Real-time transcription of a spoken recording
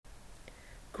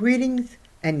Greetings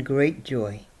and great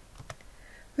joy.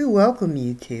 We welcome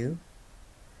you to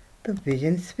The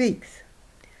Vision Speaks.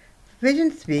 Vision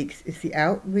Speaks is the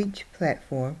outreach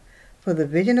platform for the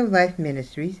Vision of Life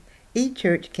Ministries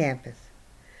eChurch campus.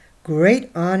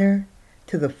 Great honor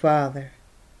to the Father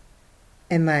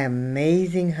and my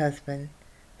amazing husband,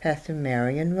 Pastor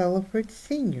Marion Rutherford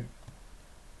Sr.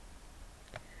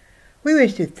 We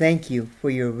wish to thank you for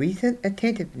your recent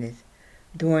attentiveness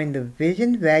during the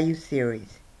Vision Value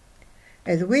Series,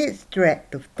 as we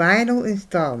extract the final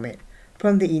installment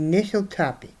from the initial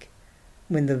topic.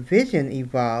 When the vision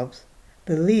evolves,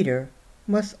 the leader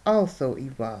must also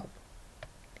evolve.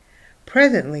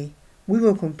 Presently, we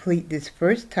will complete this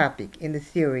first topic in the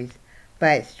series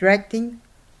by extracting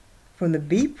from the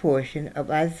B portion of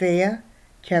Isaiah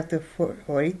chapter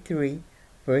 43,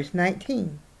 verse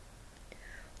 19.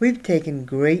 We've taken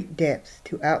great depths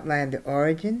to outline the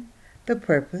origin, the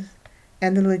purpose,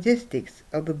 and the logistics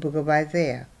of the book of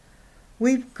Isaiah.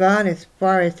 We've gone as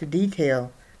far as to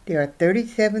detail there are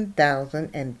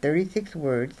 37,036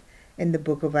 words in the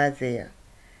book of Isaiah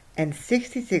and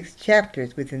 66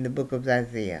 chapters within the book of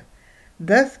Isaiah,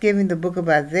 thus giving the book of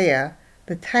Isaiah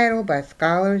the title by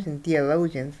scholars and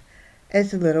theologians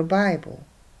as the Little Bible,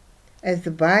 as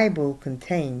the Bible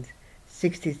contains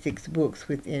 66 books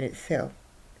within itself.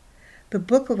 The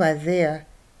book of Isaiah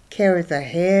carries a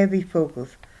heavy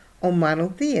focus on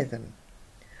monotheism.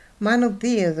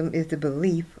 Monotheism is the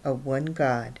belief of one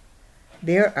God.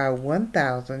 There are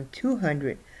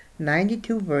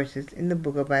 1,292 verses in the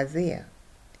book of Isaiah.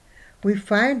 We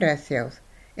find ourselves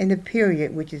in the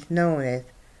period which is known as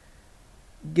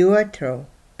Deutero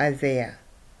Isaiah,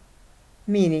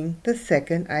 meaning the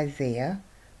second Isaiah,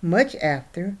 much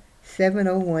after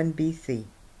 701 BC.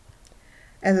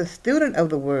 As a student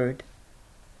of the Word,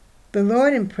 the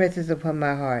Lord impresses upon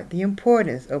my heart the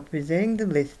importance of presenting the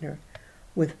listener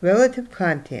with relative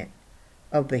content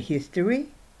of the history,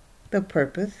 the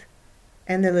purpose,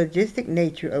 and the logistic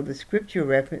nature of the scripture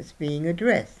reference being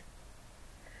addressed.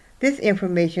 This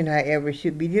information, however,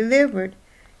 should be delivered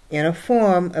in a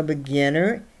form a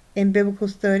beginner in biblical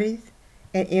studies,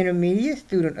 an intermediate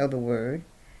student of the Word,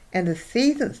 and a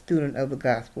seasoned student of the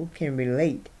gospel can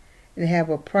relate and have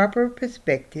a proper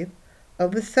perspective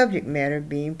of the subject matter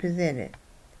being presented.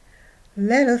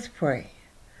 Let us pray.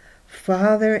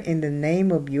 Father, in the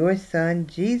name of your Son,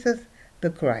 Jesus the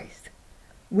Christ,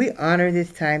 we honor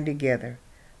this time together.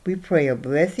 We pray a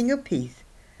blessing of peace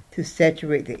to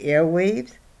saturate the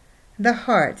airwaves, the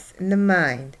hearts, and the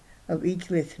mind of each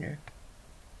listener.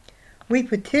 We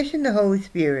petition the Holy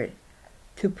Spirit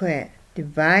to plant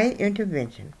divine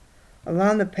intervention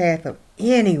along the path of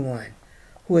anyone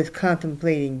who is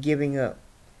contemplating giving up.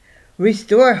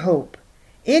 Restore hope,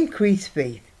 increase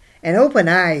faith, and open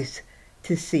eyes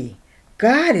to see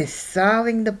God is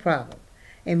solving the problem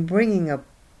and bringing a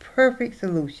perfect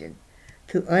solution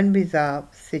to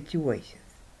unresolved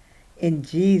situations. In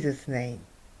Jesus' name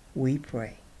we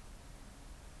pray.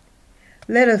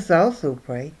 Let us also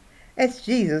pray as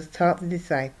Jesus taught the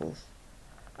disciples.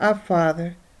 Our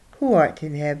Father, who art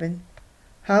in heaven,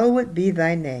 hallowed be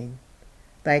thy name.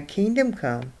 Thy kingdom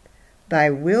come, thy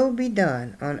will be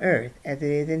done on earth as it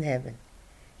is in heaven.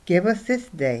 Give us this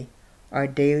day our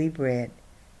daily bread,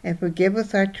 and forgive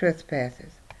us our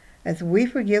trespasses, as we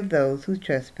forgive those who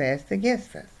trespass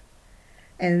against us.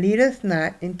 And lead us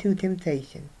not into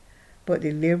temptation, but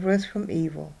deliver us from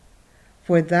evil.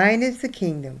 For thine is the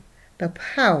kingdom, the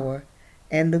power,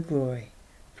 and the glory,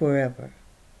 forever.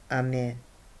 Amen.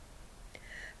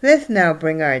 Let's now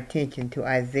bring our attention to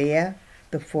Isaiah,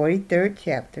 the 43rd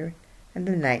chapter, and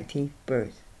the 19th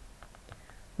verse.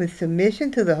 With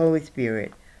submission to the Holy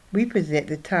Spirit, we present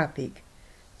the topic,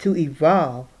 to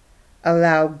evolve,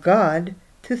 allow God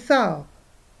to solve.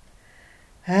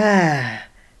 Have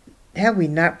we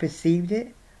not perceived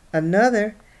it?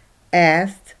 Another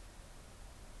asked,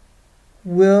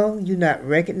 will you not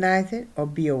recognize it or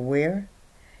be aware?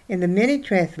 In the many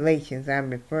translations I'm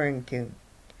referring to,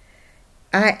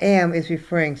 I am is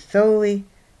referring solely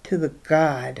to the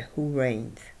God who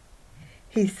reigns.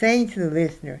 He's saying to the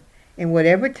listener, in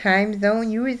whatever time zone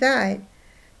you reside,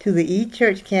 to the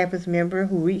eChurch campus member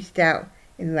who reached out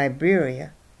in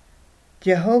Liberia,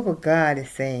 Jehovah God is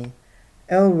saying,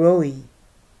 El Roi,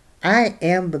 I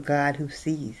am the God who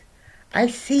sees. I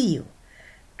see you,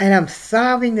 and I'm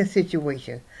solving the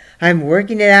situation. I'm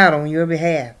working it out on your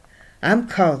behalf. I'm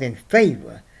causing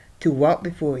favor to walk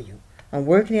before you. I'm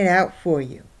working it out for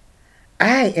you.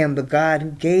 I am the God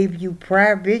who gave you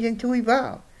prior vision to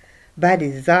evolve. By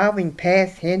dissolving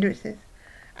past hindrances,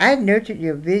 I nurtured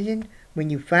your vision when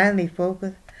you finally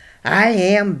focus. I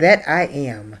am that I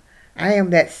am. I am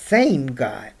that same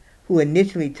God who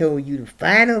initially told you to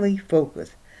finally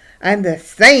focus. I'm the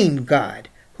same God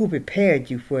who prepared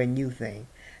you for a new thing.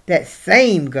 That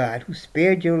same God who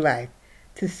spared your life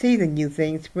to see the new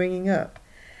thing springing up.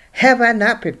 Have I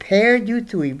not prepared you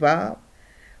to evolve?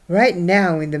 Right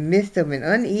now, in the midst of an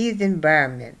uneasy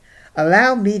environment,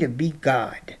 allow me to be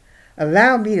God.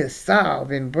 Allow me to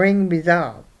solve and bring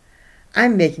resolve.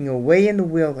 I'm making a way in the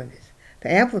wilderness.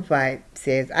 The Amplified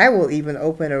says, I will even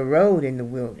open a road in the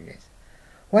wilderness.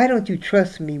 Why don't you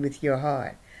trust me with your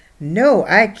heart? Know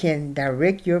I can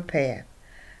direct your path.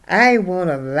 I won't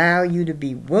allow you to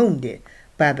be wounded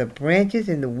by the branches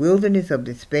in the wilderness of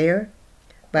despair,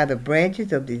 by the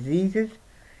branches of diseases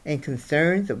and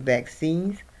concerns of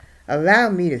vaccines. Allow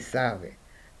me to solve it.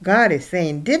 God is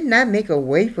saying, didn't I make a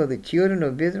way for the children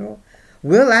of Israel?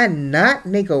 Will I not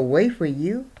make a way for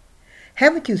you?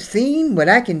 Haven't you seen what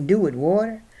I can do with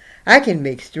water? I can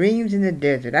make streams in the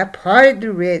desert. I parted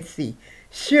the Red Sea.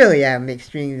 Surely I'll make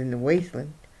streams in the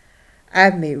wasteland.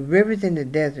 I've made rivers in the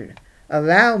desert.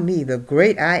 Allow me, the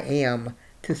great I am,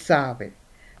 to solve it.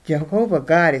 Jehovah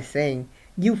God is saying,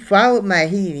 you followed my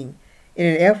healing in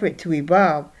an effort to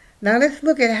evolve. Now let's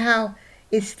look at how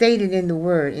it's stated in the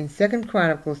Word in 2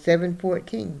 Chronicles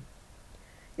 7:14.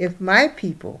 If my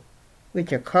people,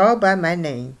 which are called by my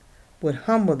name, would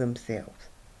humble themselves,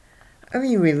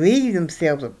 relieve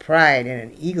themselves of pride and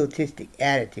an egotistic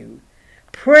attitude,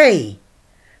 pray,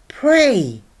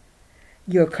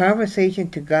 your conversation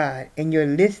to God and your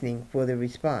listening for the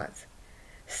response.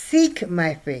 Seek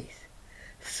my face.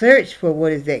 Search for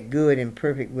what is that good and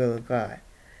perfect will of God.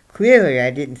 Clearly,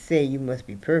 I didn't say you must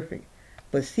be perfect,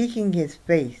 but seeking his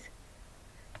face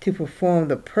to perform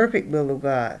the perfect will of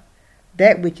God,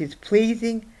 that which is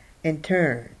pleasing, and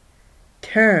turn,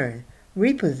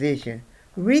 reposition,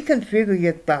 reconfigure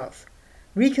your thoughts,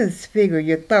 reconfigure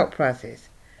your thought process.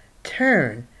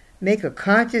 Turn, make a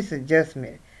conscious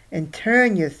adjustment, and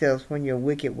turn yourselves from your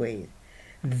wicked ways.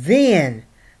 Then,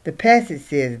 the passage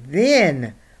says,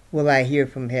 then will I hear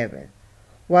from heaven.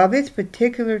 While this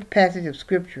particular passage of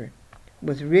Scripture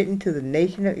was written to the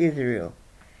nation of Israel,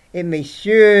 it may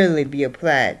surely be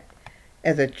applied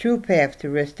as a true path to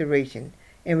restoration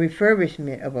and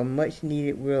refurbishment of a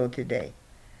much-needed world today.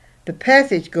 The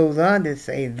passage goes on to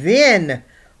say, then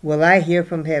will I hear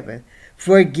from heaven,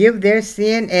 forgive their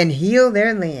sin and heal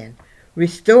their land,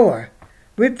 restore,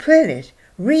 replenish,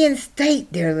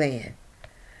 reinstate their land.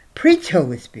 Preach,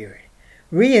 Holy Spirit.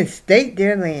 Reinstate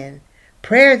their land.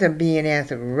 Prayers are being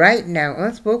answered right now.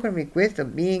 Unspoken requests are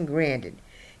being granted.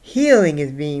 Healing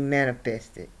is being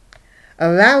manifested.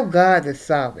 Allow God to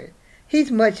solve it.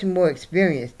 He's much more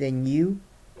experienced than you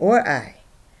or I.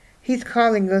 He's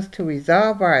calling us to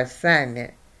resolve our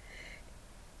assignment.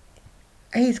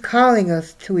 He's calling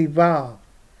us to evolve.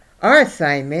 Our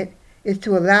assignment is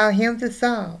to allow him to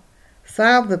solve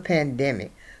the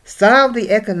pandemic, solve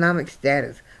the economic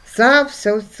status, solve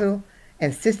social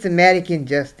and systematic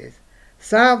injustice,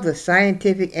 solve the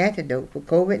scientific antidote for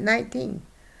COVID-19,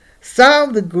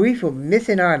 solve the grief of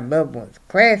missing our loved ones,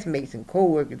 classmates, and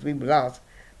co-workers we've lost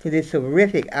to this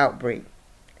horrific outbreak,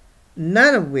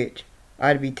 none of which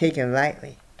are to be taken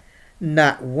lightly.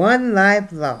 Not one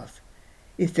life lost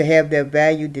is to have their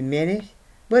value diminished,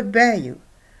 but valued.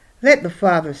 Let the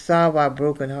Father solve our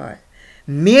broken hearts,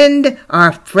 mend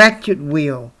our fractured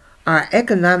will, our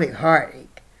economic heartache,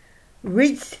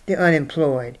 reach the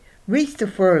unemployed, reach the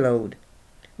furloughed,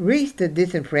 reach the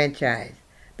disenfranchised,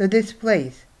 the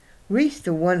displaced, reach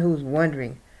the one who's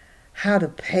wondering how to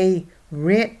pay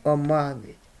rent or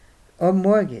mortgage.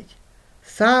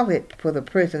 Solve it for the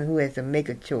person who has to make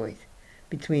a choice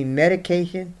between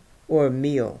medication or a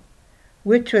meal.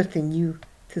 We're trusting you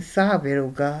to solve it, oh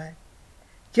God.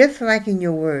 Just like in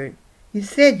your word, you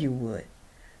said you would.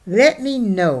 Let me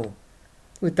know,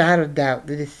 without a doubt,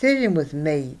 the decision was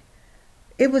made.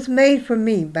 It was made for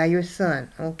me by your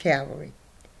Son on Calvary.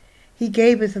 He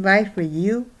gave his life for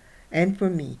you and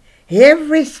for me.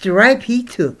 Every stripe he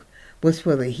took was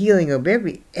for the healing of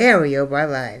every area of our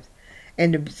lives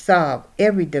and to solve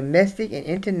every domestic and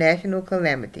international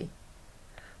calamity.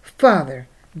 Father,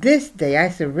 this day I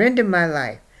surrender my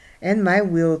life and my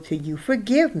will to you.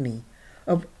 Forgive me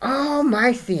of all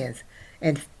my sins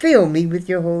and fill me with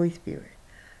your Holy Spirit.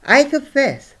 I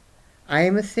confess I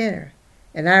am a sinner,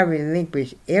 and I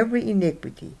relinquish every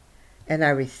iniquity, and I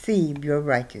receive your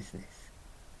righteousness.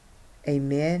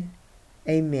 Amen,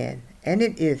 amen, and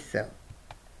it is so.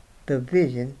 The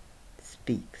vision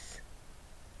speaks.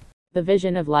 The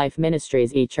Vision of Life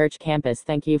Ministries eChurch Campus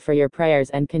thank you for your prayers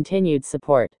and continued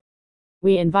support.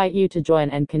 We invite you to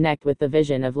join and connect with the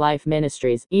Vision of Life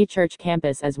Ministries, e-church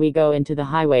campus as we go into the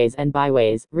highways and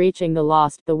byways, reaching the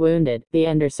lost, the wounded, the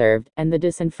underserved, and the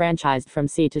disenfranchised from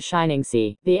sea to shining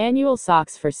sea. The annual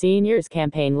Socks for Seniors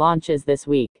campaign launches this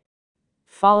week.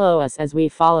 Follow us as we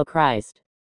follow Christ.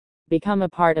 Become a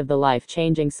part of the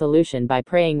life-changing solution by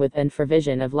praying with and for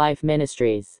Vision of Life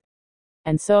Ministries,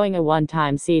 and sowing a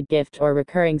one-time seed gift or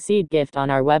recurring seed gift on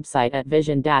our website at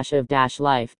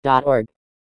vision-of-life.org.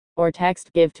 Or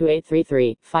text GIVE to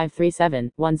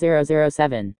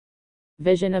 833-537-1007.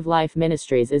 Vision of Life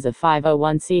Ministries is a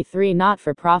 501c3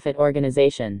 not-for-profit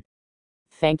organization.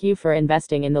 Thank you for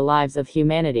investing in the lives of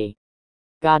humanity.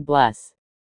 God bless.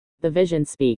 The Vision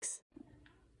speaks.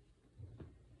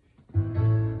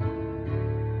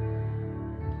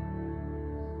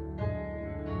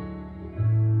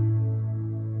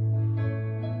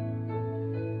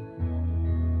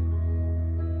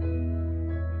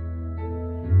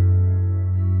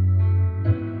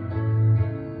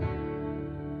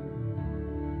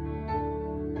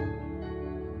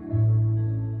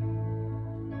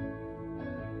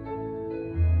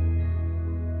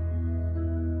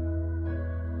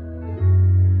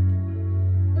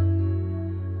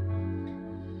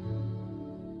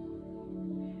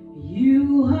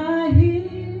 You are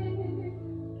here,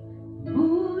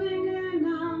 moving in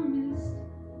our midst.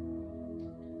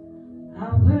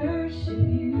 I worship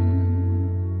you.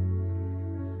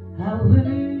 I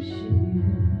worship you.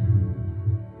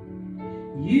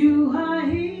 You are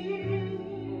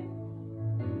here,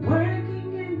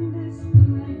 working in this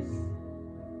place.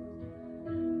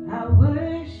 I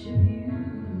worship you.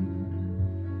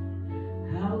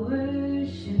 I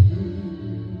worship you.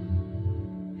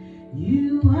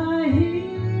 You are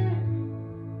here,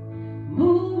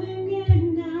 moving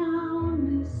in our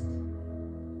midst.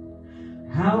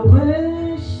 I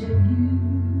worship you,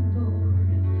 Lord.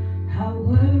 I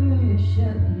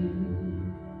worship you.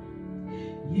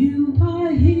 You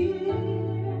are here,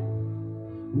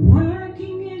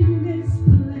 working in this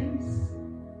place.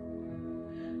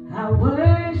 I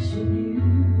worship you.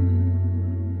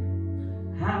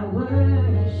 I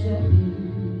worship you.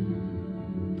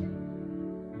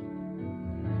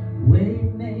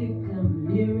 Waymaker,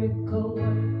 miracle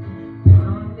worker,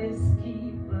 promise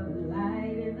keeper,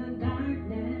 light in the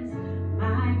darkness.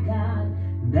 My God,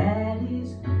 that is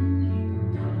who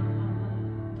you are.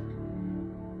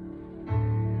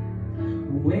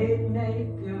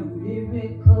 Waymaker,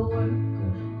 miracle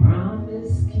worker,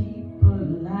 promise keeper,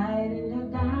 light in the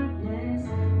darkness.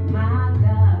 My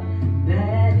God,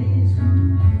 that is who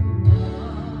you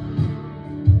are.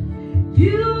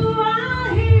 You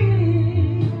are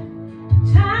here,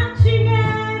 touching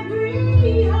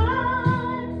every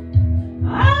heart.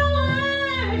 I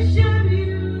worship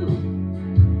you.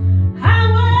 I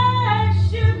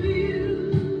worship you.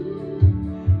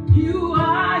 You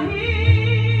are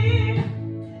here,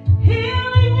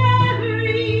 healing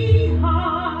every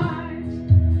heart.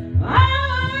 I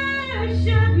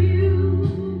worship you.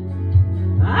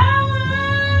 I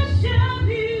worship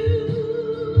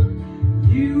you.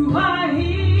 You are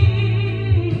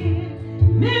here,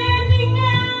 mending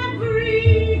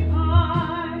every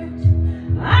heart.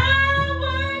 I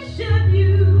worship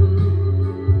you.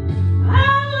 I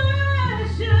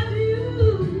worship you.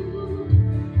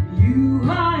 You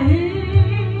are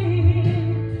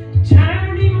here,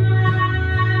 turning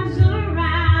lives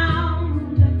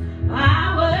around. I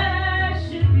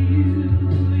worship you.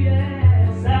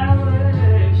 Yes, I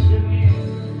worship you.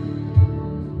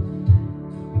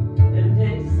 And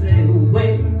they say,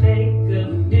 waymaker,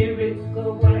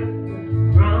 miracle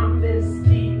worker, promise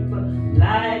keeper,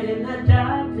 light in the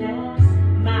darkness.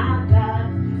 My God,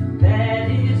 that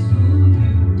is who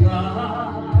you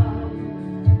are.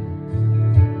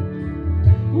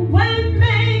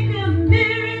 Waymaker,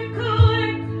 miracle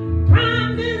worker,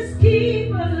 promise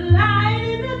keeper, light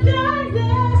in the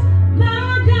darkness.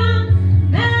 My God,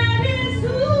 that is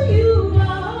who you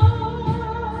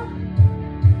are.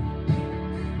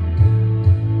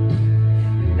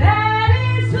 That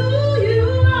is who you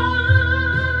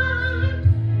are.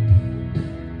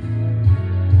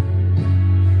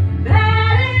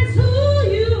 That is who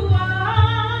you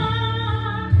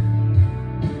are.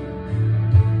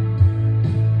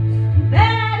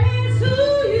 That is who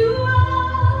you are.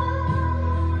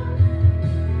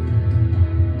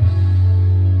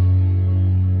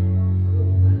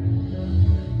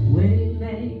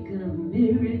 Waymaker,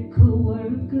 miracle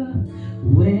worker,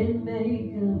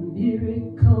 waymaker,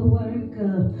 miracle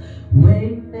worker,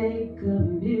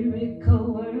 waymaker, miracle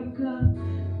worker,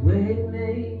 waymaker.